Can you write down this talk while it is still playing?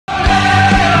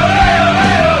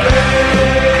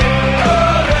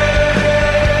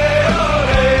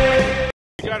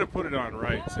to put it on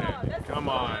right, Sandy. Come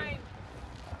on. Fine.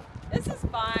 This is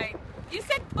fine. You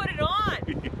said put it on.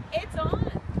 It's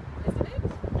on, isn't it?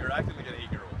 You're acting like an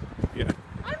 8-year-old. Yeah.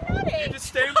 I'm not 8. You just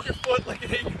stay with your foot like an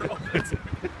 8-year-old.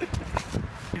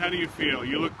 How do you feel?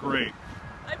 You look great.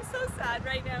 I'm so sad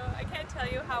right now. I can't tell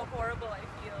you how horrible I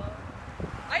feel.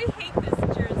 I hate this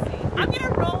jersey. I'm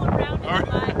gonna roll around in the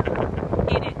mud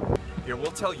in it. Here,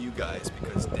 we'll tell you guys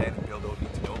because Dan and Bill don't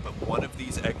need to know, but one of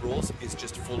these egg rolls is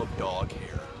just full of dog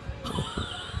hair.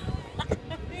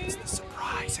 It's the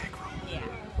surprise egg roll. Yeah.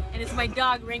 And it's my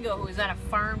dog Ringo who was on a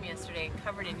farm yesterday and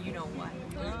covered in you know what.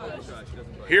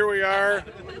 Here we are,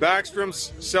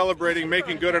 Backstrom's celebrating,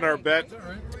 making good on our bet.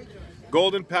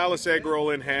 Golden Palace egg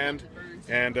roll in hand,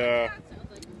 and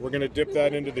we're going to dip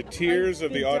that into the tears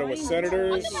of the Ottawa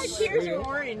Senators. My tears are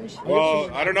orange.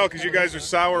 Well, I don't know, because you guys are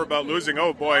sour about losing.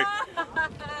 Oh boy.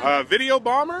 Video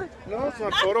bomber? No, it's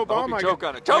not photo bomb. Choke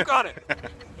on it. Choke on it.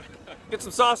 Get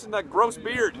some sauce in that gross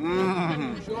beard.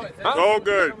 Huh? Oh,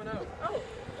 good.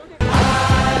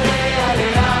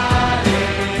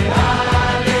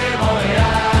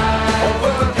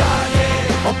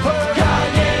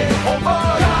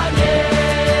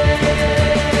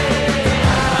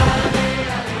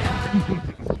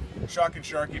 Shock and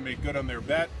Sharky made good on their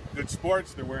bet. Good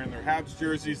sports. They're wearing their Habs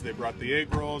jerseys. They brought the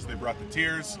egg rolls. They brought the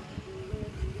tears.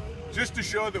 Just to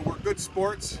show that we're good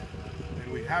sports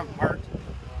and we have heart.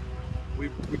 We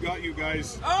got you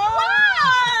guys a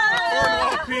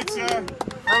Cornwall pizza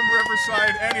from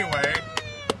Riverside anyway.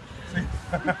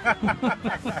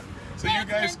 So you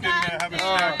guys can have a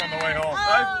snack on the way home.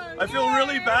 I feel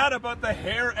really bad about the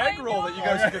hair egg roll that you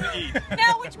guys are going to eat.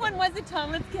 Now, which one was it,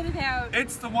 Tom? Let's get it out.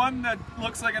 It's the one that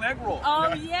looks like an egg roll.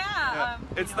 Oh, yeah.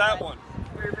 It's you know that what? one.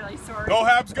 We're really sorry. Go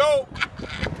Habs, go!